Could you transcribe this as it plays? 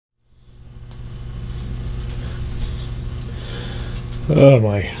Oh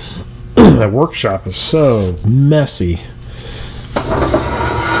my, my workshop is so messy.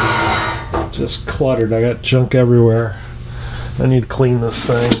 Just cluttered. I got junk everywhere. I need to clean this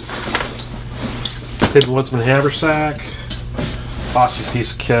thing. Hidden Woodsman haversack. Awesome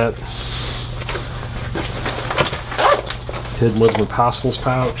piece of kit. Hidden Woodsman Possibles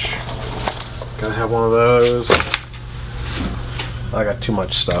pouch. Gotta have one of those. I got too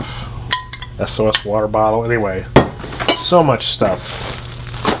much stuff. SOS water bottle. Anyway, so much stuff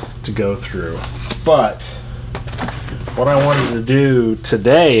to go through. But what I wanted to do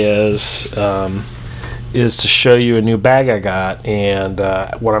today is to show you a new bag I got and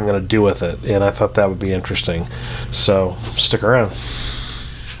what I'm going to do with it. And I thought that would be interesting. So stick around.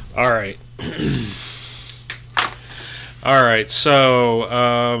 All right. Alright,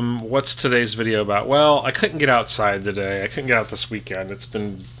 so what's today's video about? Well, I couldn't get outside today. I couldn't get out this weekend. It's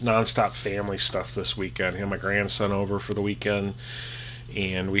been non-stop family stuff this weekend. I had my grandson over for the weekend,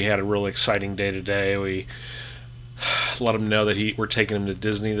 and we had a really exciting day today. We let him know that we're taking him to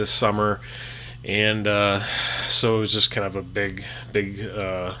Disney this summer, and so it was just kind of a big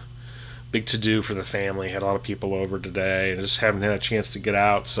to-do for the family. Had a lot of people over today, and just haven't had a chance to get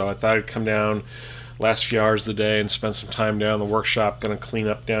out, so I thought I'd come down last few hours of the day and spend some time down in the workshop. Going to clean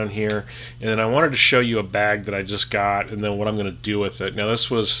up down here, and then I wanted to show you a bag that I just got and then what I'm going to do with it. Now this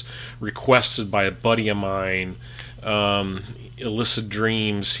was requested by a buddy of mine, Illicit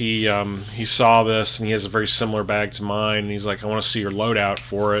Dreams. He saw this and he has a very similar bag to mine, and he's like, I want to see your loadout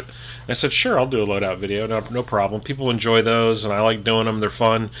for it. And I said, sure, I'll do a loadout video, no problem. People enjoy those and I like doing them. They're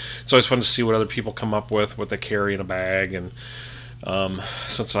fun. It's always fun to see what other people come up with, what they carry in a bag. And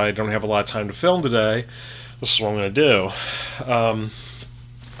since I don't have a lot of time to film today, this is what I'm going to do.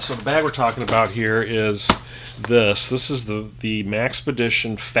 So the bag we're talking about here is this. This is the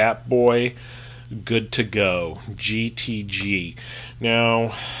Maxpedition Fat Boy Good to Go GTG.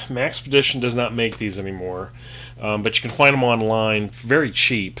 Now, Maxpedition does not make these anymore, but you can find them online very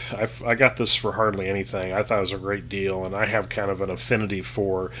cheap. I got this for hardly anything. I thought it was a great deal, and I have kind of an affinity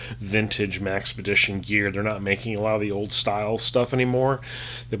for vintage Maxpedition gear. They're not making a lot of the old style stuff anymore.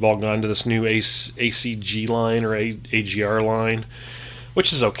 They've all gone to this new ACG line or AGR line,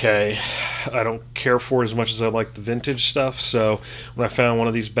 which is okay. I don't care for it as much as I like the vintage stuff. So when I found one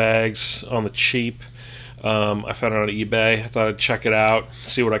of these bags on the cheap, I found it on eBay. I thought I'd check it out,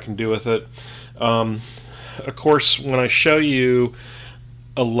 see what I can do with it. Of course, when I show you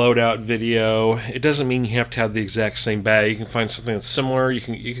a loadout video, it doesn't mean you have to have the exact same bag. You can find something that's similar. You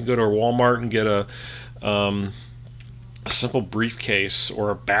can go to a Walmart and get a simple briefcase or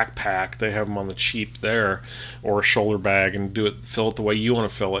a backpack. They have them on the cheap there, or a shoulder bag, and fill it the way you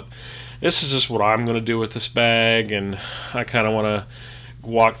want to fill it. This is just what I'm going to do with this bag, and I kind of want to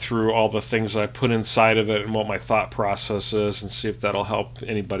walk through all the things I put inside of it and what my thought process is, and see if that'll help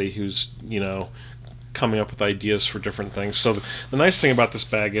anybody who's, you know, coming up with ideas for different things. So the nice thing about this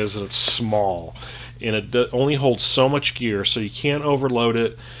bag is that it's small, and it only holds so much gear, so you can't overload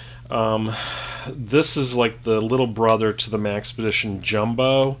it. This is like the little brother to the Maxpedition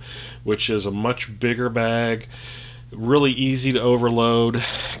Jumbo, which is a much bigger bag, really easy to overload,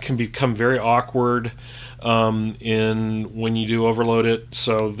 can become very awkward when you do overload it.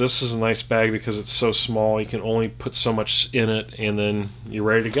 So this is a nice bag because it's so small, you can only put so much in it, and then you're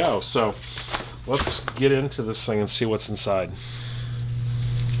ready to go. So let's get into this thing and see what's inside.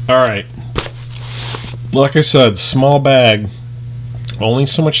 Alright, like I said, small bag. Only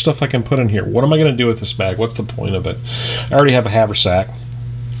so much stuff I can put in here. What am I going to do with this bag? What's the point of it? I already have a haversack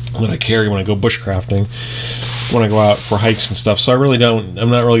that I carry when I go bushcrafting, when I go out for hikes and stuff, so I'm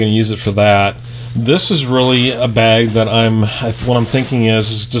not really going to use it for that. This is really a bag that what I'm thinking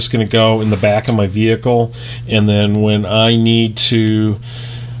is just going to go in the back of my vehicle, and then when I need some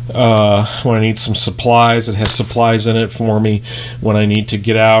supplies, it has supplies in it for me. When I need to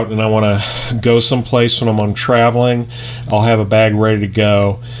get out and I want to go someplace when I'm traveling, I'll have a bag ready to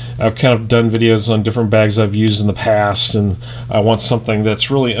go. I've kind of done videos on different bags I've used in the past, and I want something that's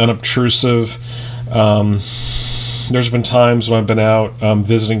really unobtrusive. There's been times when I've been out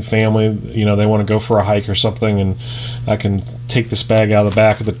visiting family, you know, they want to go for a hike or something, and I can take this bag out of the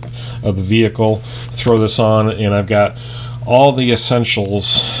back of the vehicle, throw this on, and I've got all the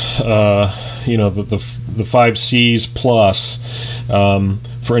essentials, you know, the 5 C's plus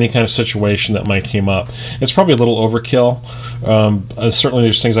for any kind of situation that might come up. It's probably a little overkill. Certainly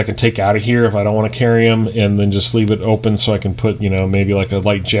there's things I can take out of here if I don't want to carry them, and then just leave it open so I can put, you know, maybe like a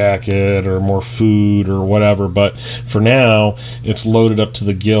light jacket or more food or whatever. But for now, it's loaded up to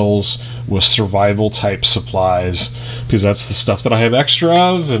the gills with survival type supplies, because that's the stuff that I have extra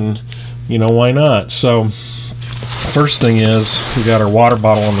of, and, you know, why not? So First thing is, we got our water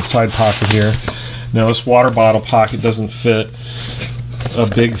bottle on the side pocket here. Now this water bottle pocket doesn't fit a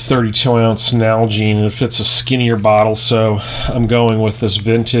big 32-ounce Nalgene. It fits a skinnier bottle, so I'm going with this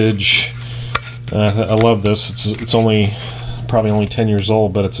vintage. I love this. It's probably only 10 years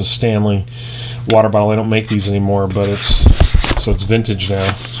old, but it's a Stanley water bottle. They don't make these anymore, but it's vintage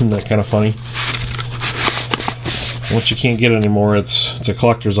now. Isn't that kind of funny? Once you can't get it anymore, it's a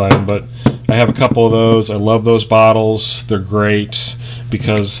collector's item. But I have a couple of those. I love those bottles. They're great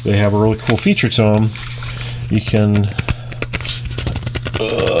because they have a really cool feature to them. You can,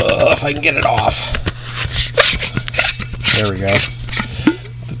 if I can get it off. There we go.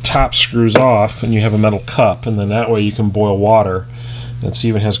 The top screws off, and you have a metal cup, and then that way you can boil water. It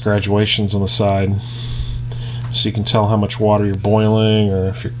even has graduations on the side, so you can tell how much water you're boiling, or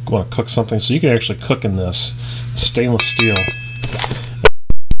if you want to cook something. So you can actually cook in this. Stainless steel.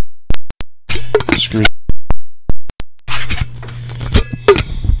 Screws.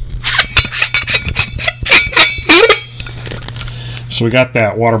 So we got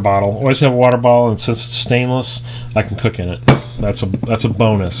that water bottle. Always have a water bottle, and since it's stainless, I can cook in it. That's a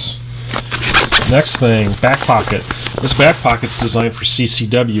bonus. Next thing, back pocket. This back pocket's designed for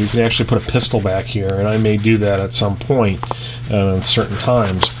CCW. You can actually put a pistol back here, and I may do that at some point at certain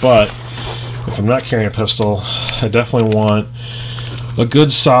times. But if I'm not carrying a pistol, I definitely want a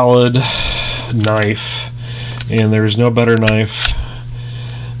good solid knife, and there's no better knife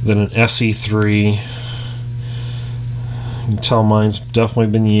than an SE3. You can tell mine's definitely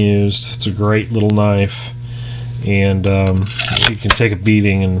been used. It's a great little knife, and you can take a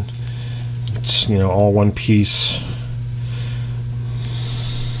beating, and it's, you know, all one piece.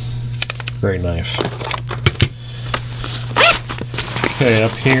 Great knife. Okay,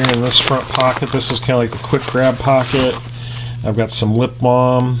 up here in this front pocket, this is kind of like the quick grab pocket. I've got some lip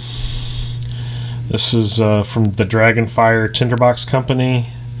balm. This is from the Dragonfire Tinderbox Company.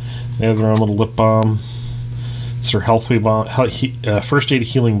 They have their own little lip balm. It's their healthy balm, first aid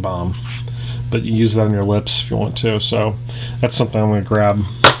healing balm. But you use that on your lips if you want to. So that's something I'm going to grab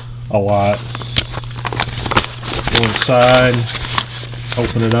a lot. Go inside,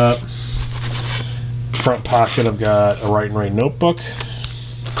 open it up. Front pocket, I've got a write and write notebook.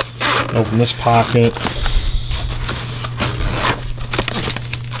 Open this pocket,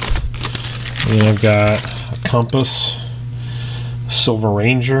 and I've got a compass, a Silver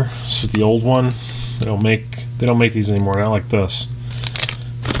Ranger. This is the old one. They don't make these anymore. Not like this.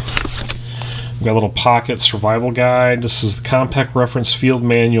 I've got a little pocket survival guide. This is the Compact Reference Field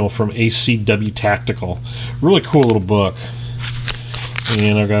Manual from ACW Tactical. Really cool little book.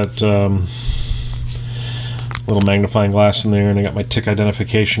 And I've got little magnifying glass in there, and I got my tick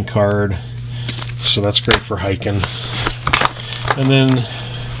identification card, so that's great for hiking. And then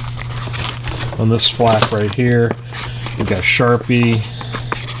on this flap right here, we've got a Sharpie,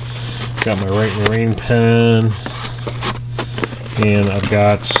 got my Write and Rain pen, and I've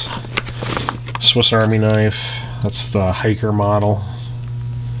got Swiss Army knife. That's the hiker model.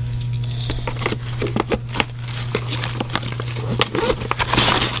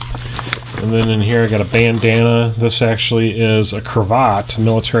 And then in here I got a bandana. This actually is a cravat, a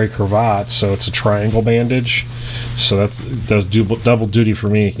military cravat, so it's a triangle bandage. So that does double duty for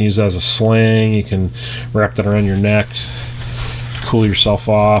me. You can use that as a sling, you can wrap that around your neck, cool yourself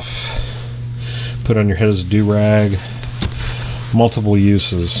off, put it on your head as a do-rag. Multiple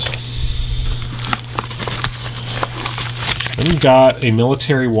uses. Then you've got a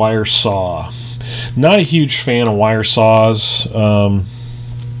military wire saw. Not a huge fan of wire saws.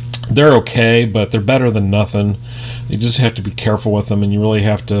 They're okay, but they're better than nothing. You just have to be careful with them, and you really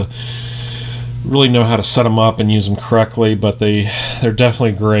have to know how to set them up and use them correctly. But they're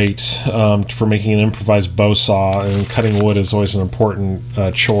definitely great for making an improvised bow saw, and cutting wood is always an important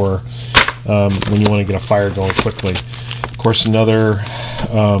chore when you want to get a fire going quickly. Of course, another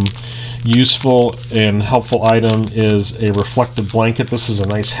useful and helpful item is a reflective blanket. This is a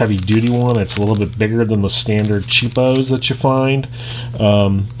nice heavy duty one. It's a little bit bigger than the standard cheapos that you find.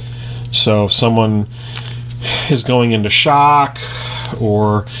 So if someone is going into shock,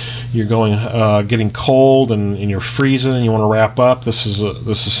 or you're getting cold and you're freezing and you want to wrap up, this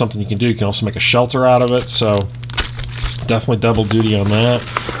is something you can do. You can also make a shelter out of it, so definitely double duty on that.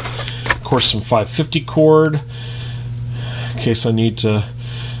 Of course, some 550 cord in case I need to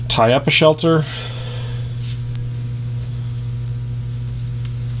tie up a shelter.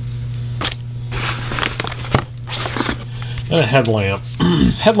 And a headlamp.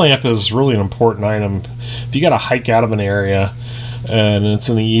 Headlamp is really an important item. If you got to hike out of an area and it's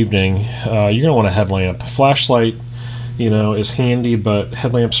in the evening, you're going to want a headlamp. Flashlight, is handy, but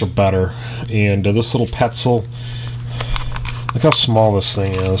headlamps are better. And this little Petzl Look how small this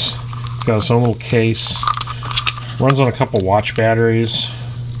thing is. It's got its own little case. Runs on a couple watch batteries.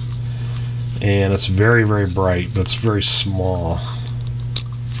 And it's very, very bright, but it's very small.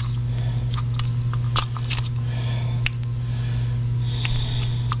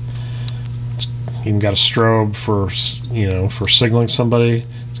 It's even got a strobe for, for signaling somebody.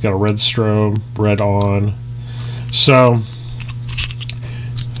 It's got a red strobe, red on. So,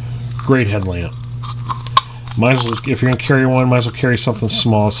 great headlamp. Might as well, if you're going to carry one, might as well carry something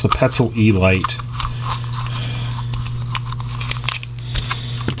small. It's the Petzl E-Light.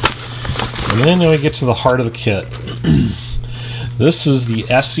 And then we get to the heart of the kit. This is the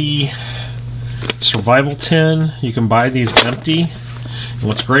SE survival tin. You can buy these empty. And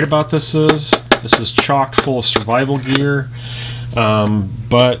what's great about this is chocked full of survival gear,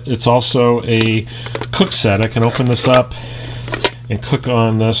 but it's also a cook set. I can open this up and cook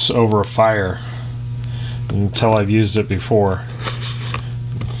on this over a fire. You can tell I've used it before.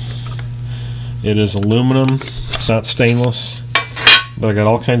 It is aluminum. It's not stainless. But I got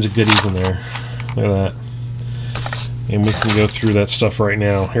all kinds of goodies in there. Look at that. And we can go through that stuff right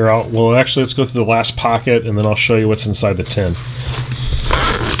now. Here, well, actually, let's go through the last pocket, and then I'll show you what's inside the tin.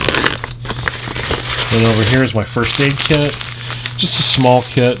 And over here is my first aid kit. Just a small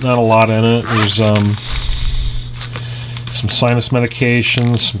kit, not a lot in it. There's some sinus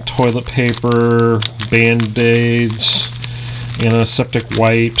medications, some toilet paper, Band-Aids, antiseptic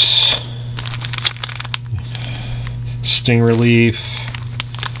wipes, sting relief.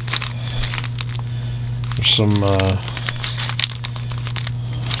 There's some, I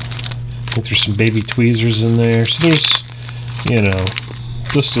think there's some baby tweezers in there. So there's,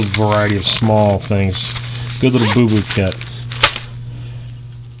 just a variety of small things. Good little boo-boo kit.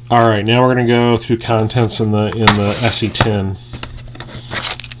 All right, now we're going to go through contents in the SE tin.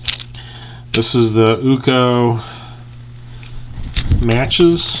 This is the UCO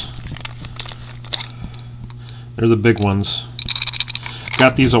matches. They're the big ones.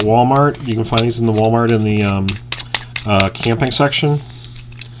 Got these at Walmart. You can find these in the Walmart in the camping section.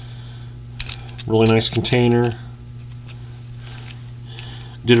 Really nice container.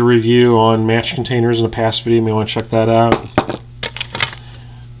 Did a review on match containers in a past video. You may want to check that out.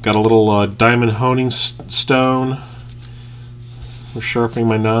 Got a little diamond honing stone for sharpening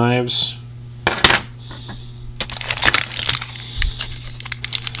my knives.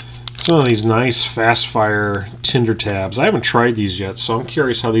 Some of these nice fast fire tinder tabs. I haven't tried these yet, so I'm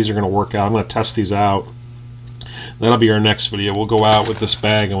curious how these are going to work out. I'm going to test these out. That'll be our next video. We'll go out with this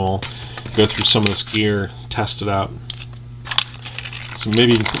bag and we'll go through some of this gear, test it out. So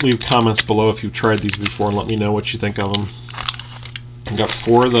maybe leave comments below if you've tried these before and let me know what you think of them. I've got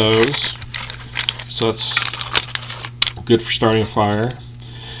 4 of those, so that's good for starting a fire.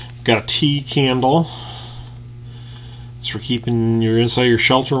 Got a tea candle. It's for keeping your inside your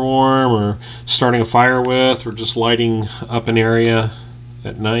shelter warm, or starting a fire with, or just lighting up an area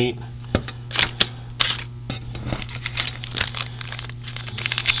at night.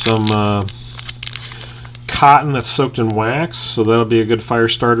 Some cotton that's soaked in wax, so that'll be a good fire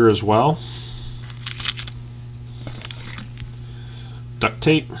starter as well. Duct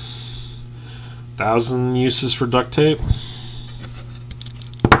tape. 1,000 uses for duct tape.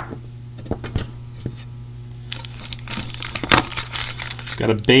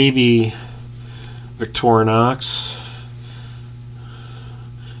 Got a baby Victorinox.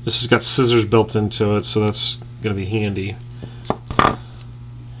 This has got scissors built into it, so that's going to be handy.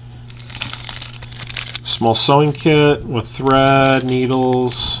 Small sewing kit with thread,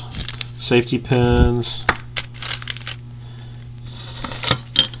 needles, safety pins,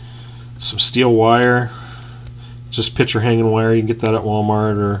 some steel wire, just picture hanging wire. You can get that at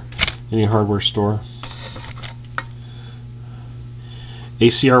Walmart or any hardware store.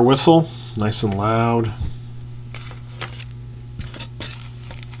 ACR whistle, nice and loud.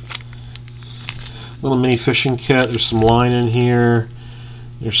 Little mini fishing kit. There's some line in here.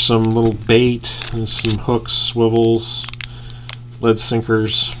 There's some little bait and some hooks, swivels, lead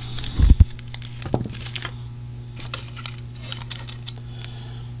sinkers.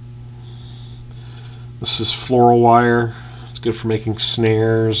 This is floral wire. It's good for making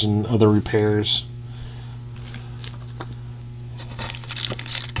snares and other repairs.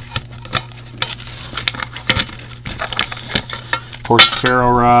 Of course, ferro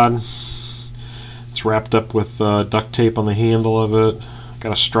rod. It's wrapped up with duct tape on the handle of it.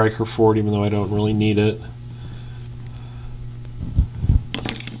 Got a striker for it, even though I don't really need it.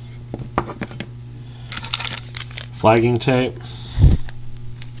 Flagging tape.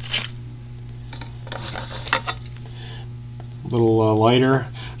 Little lighter.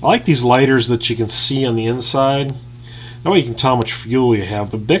 I like these lighters that you can see on the inside. That way you can tell how much fuel you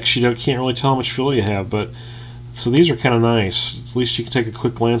have. The Bics, you can't really tell how much fuel you have, but so these are kind of nice. At least you can take a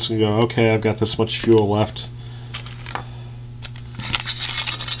quick glance and go, okay, I've got this much fuel left.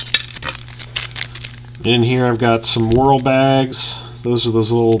 In here I've got some Whirl bags. Those are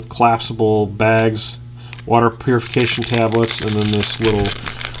those little collapsible bags, water purification tablets, and then this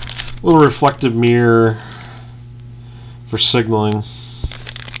little reflective mirror for signaling.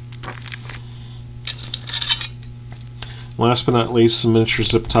 Last but not least, some miniature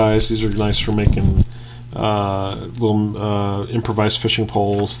zip ties. These are nice for making little improvised fishing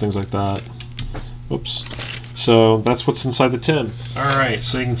poles, things like that. Oops. So that's what's inside the tin. Alright,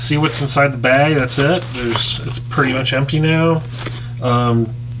 so you can see what's inside the bag. That's it. It's pretty much empty now.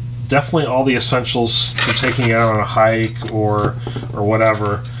 Definitely all the essentials for taking it out on a hike or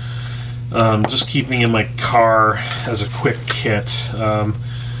whatever. Just keeping in my car as a quick kit.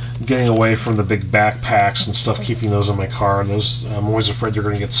 Getting away from the big backpacks and stuff, keeping those in my car. Those, I'm always afraid they're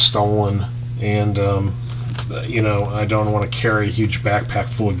going to get stolen, and you know, I don't want to carry a huge backpack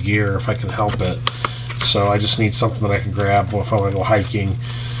full of gear if I can help it. So I just need something that I can grab if I want to go hiking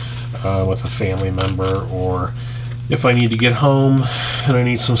with a family member, or if I need to get home and I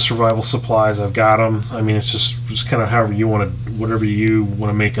need some survival supplies, I've got them. I mean, it's just kind of however you want to, whatever you want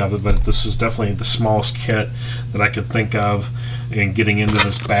to make of it, but this is definitely the smallest kit that I could think of, and getting into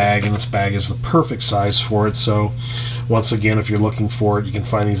this bag, and this bag is the perfect size for it. So once again, if you're looking for it, you can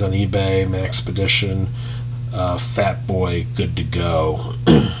find these on eBay. Maxpedition Fat Boy Good to Go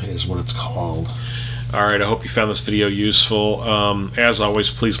is what it's called. Alright, I hope you found this video useful. As always,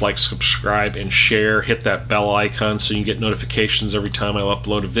 please like, subscribe, and share. Hit that bell icon so you can get notifications every time I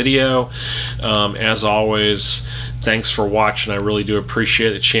upload a video. As always, thanks for watching. I really do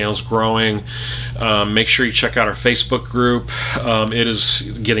appreciate it. The channel's growing. Make sure you check out our Facebook group. It is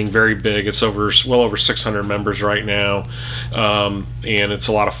getting very big. It's well over 600 members right now, and it's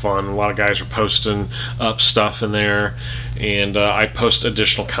a lot of fun. A lot of guys are posting up stuff in there, and I post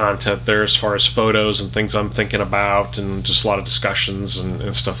additional content there as far as photos and things I'm thinking about, and just a lot of discussions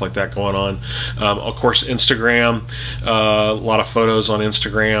and stuff like that going on. Of course, Instagram, a lot of photos on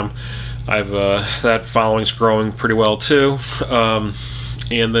Instagram. That following's growing pretty well too.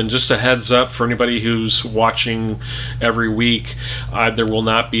 And then just a heads up for anybody who's watching every week, there will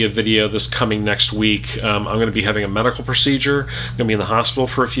not be a video this coming next week. I'm going to be having a medical procedure. I'm going to be in the hospital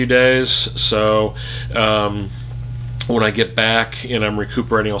for a few days, so when I get back and I'm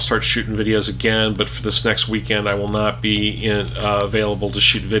recuperating, I'll start shooting videos again. But for this next weekend, I will not be available to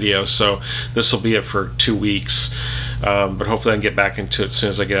shoot videos, so this will be it for 2 weeks. But hopefully I can get back into it as soon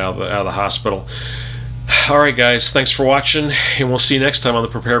as I get out of the hospital. Alright guys, thanks for watching, and we'll see you next time on The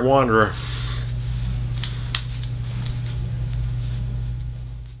Prepared Wanderer.